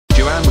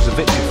Joanne was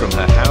evicted from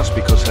her house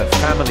because her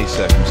family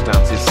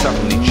circumstances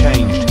suddenly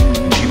changed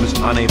and she was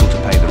unable to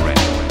pay the rent.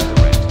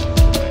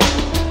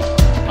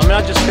 I mean,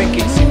 I just think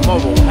it's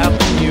immoral. How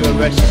can you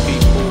arrest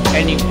people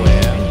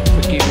anywhere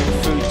for giving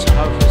food to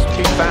homeless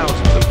people?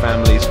 Thousands of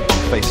families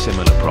face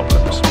similar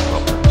problems.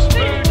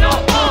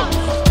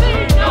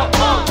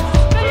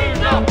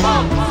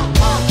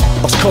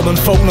 Us common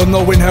folk not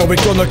knowing how we're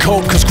gonna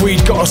cope, cause greed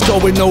got us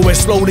going nowhere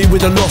slowly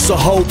with a loss of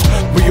hope.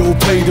 We all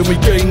paid and we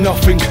gained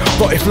nothing,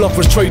 but if love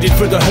was traded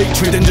for the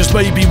hatred, then just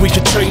maybe we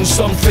could change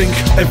something.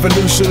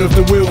 Evolution of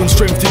the will and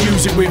strength to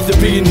use it with. The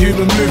being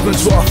human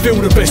movement's what I feel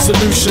the best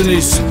solution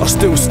is. I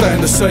still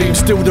stand the same,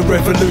 still the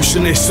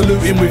revolutionist,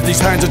 saluting with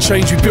these hands of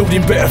change we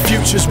building better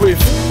futures with.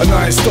 And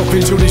I ain't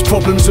stopping till these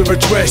problems are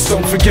addressed.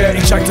 Don't forget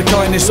each act of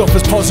kindness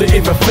offers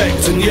positive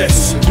effects. And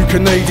yes, you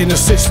can aid in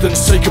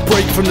assistance, take a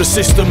break from the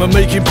system and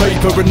making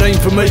paper a name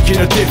for making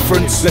a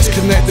difference. Let's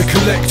connect the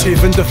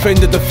collective and defend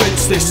the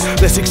defenceless.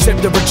 Let's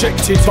accept the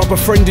rejected by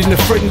befriending the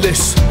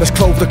friendless. Let's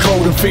clothe the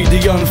cold and feed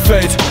the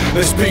unfed.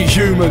 Let's be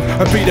human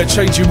and be the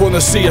change you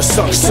wanna see a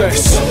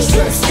success.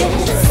 There's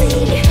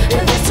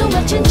so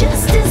much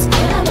injustice,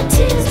 crime and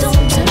tears,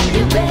 don't turn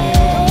your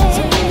back.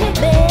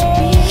 Be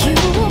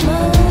human,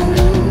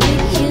 be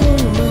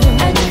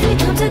human. And if we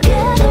come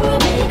together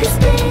and make a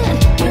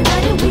stand,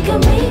 united we can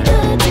make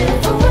a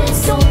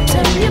difference. Don't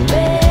turn your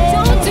back.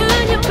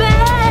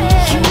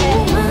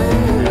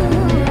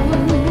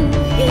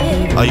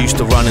 I used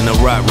to run in a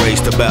rat race,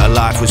 the better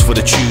life was for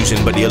the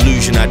choosing, but the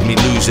illusion had me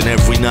losing.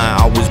 Every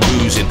night I was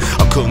boozing,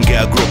 I couldn't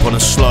get a grip on a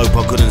slope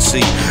I couldn't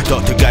see.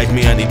 Doctor gave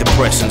me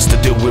antidepressants to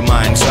deal with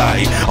my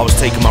anxiety. I was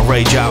taking my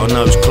rage out on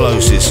those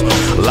closest.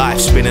 Life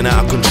spinning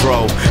out of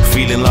control,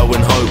 feeling low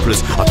and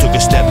hopeless. I took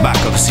a step back,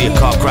 I could see a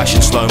car crash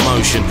in slow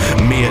motion.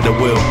 Me at the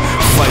wheel,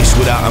 face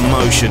without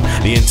emotion.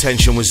 The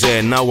intention was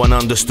there, no one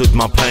understood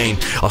my pain.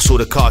 I saw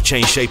the car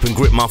change shape and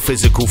grip my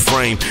physical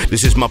frame.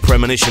 This is my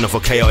premonition of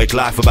a chaotic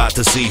life about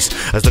to cease.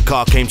 As the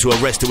car came to a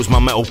rest, it was my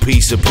metal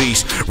piece of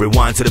peace.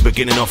 Rewind to the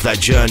beginning of that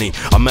journey.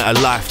 I met a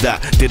life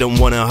that didn't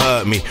want to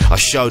hurt me. I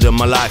showed her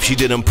my life, she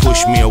didn't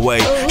push me away.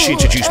 She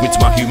introduced me to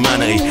my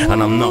humanity,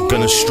 and I'm not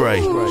gonna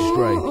stray.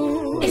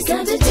 It's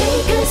time to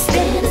take a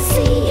stand and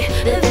see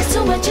that there's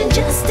so much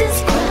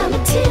injustice, crime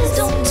and tears,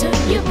 don't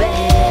turn your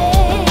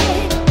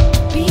back.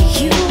 Be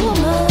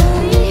human,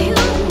 be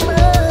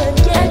human.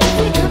 And if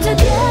we come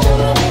together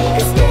and make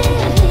a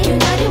stand,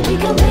 united we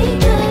can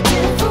make a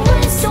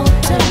difference.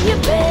 Don't turn your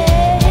back.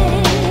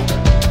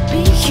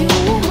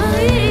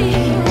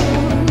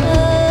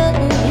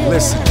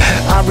 Listen,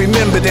 I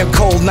remember them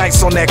cold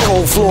nights on that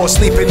cold floor,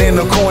 sleeping in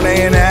a corner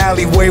in the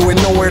alleyway with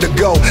nowhere to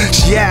go.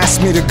 She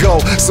asked me to go,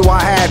 so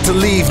I had to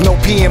leave. No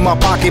pee in my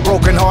pocket,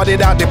 broken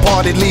hearted, I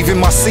departed, leaving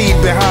my seed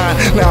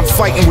behind. Now I'm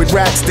fighting with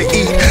rats to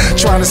eat,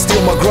 trying to steal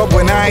my grub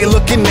when I ain't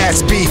looking,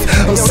 that's beef.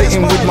 I'm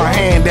sitting with my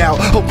hand out,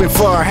 hoping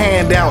for a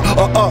handout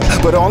or up,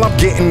 but all I'm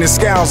getting is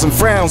scowls and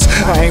frowns.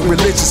 I ain't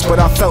religious, but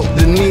I felt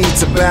the need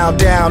to bow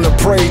down and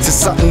pray to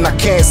something I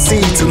can't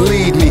see to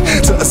lead me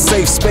to a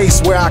safe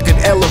space where I could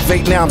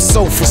elevate. Now I'm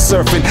sofa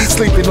surfing,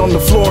 sleeping on the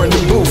floor in the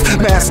booth,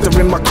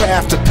 mastering my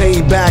craft to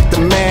pay back the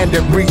man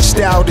that reached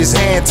out his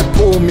hand to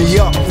pull me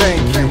up.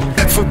 Thank you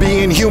for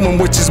being human,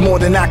 which is more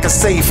than I can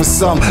say for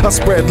some. I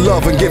spread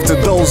love and give to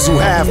those who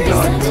have none. It's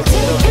time to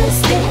take a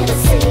stand and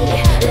see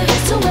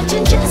there's so much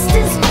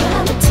injustice,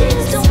 crime and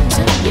tears, don't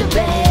turn your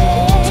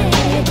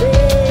back.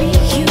 Be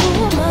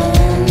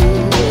human,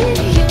 be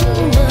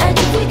human. And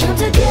if we come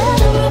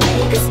together and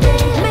make a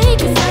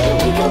stand, united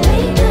we can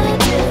make a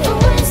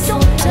difference.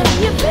 Don't turn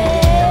your back.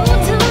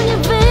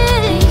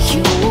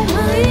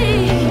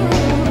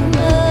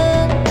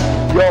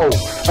 Yo,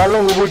 how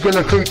long are we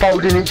gonna keep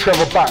holding each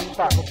other back?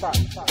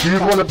 Do you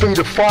wanna be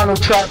the final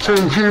chapter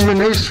in human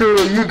history, or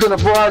are you gonna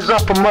rise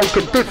up and make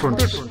a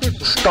difference?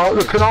 Start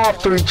looking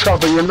after each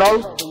other, you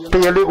know?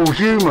 Be a little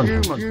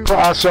human. Put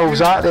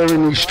ourselves out there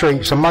in these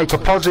streets and make a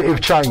positive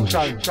change.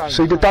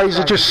 See, the days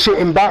of just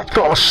sitting back,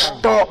 gotta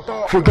stop.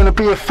 If we're gonna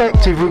be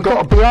effective, we've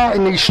gotta be out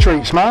in these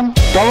streets, man.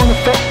 Go and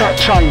affect that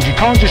change. You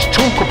can't just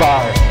talk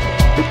about it.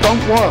 It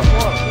don't work.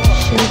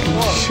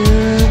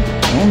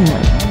 In the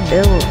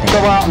building. Go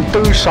out and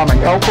do something,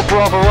 help a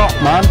brother up,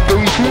 man, be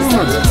human. It's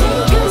time to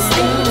take a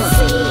stand and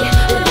see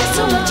that there's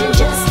so much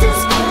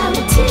injustice, crime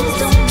and tears,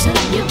 don't turn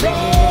your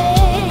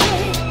back.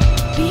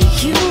 Be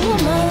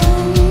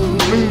human,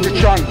 Be the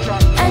change.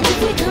 and if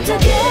we come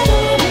together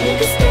and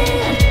make a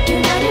stand,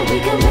 united we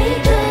can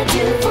make a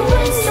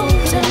difference. Don't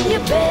turn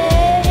your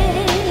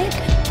back.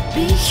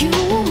 Be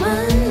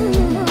human.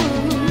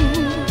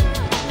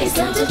 It's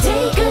time to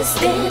take a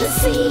stand and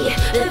see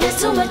that there's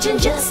so much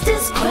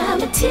injustice,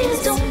 crime and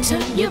tears, don't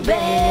turn your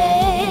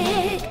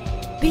back.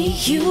 Be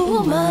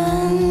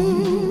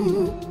human.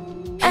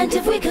 And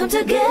if we come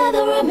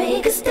together and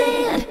make a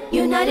stand,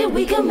 united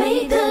we can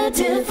make the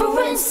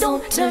difference.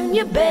 Don't turn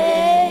your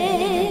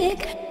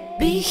back.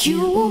 Be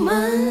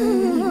human.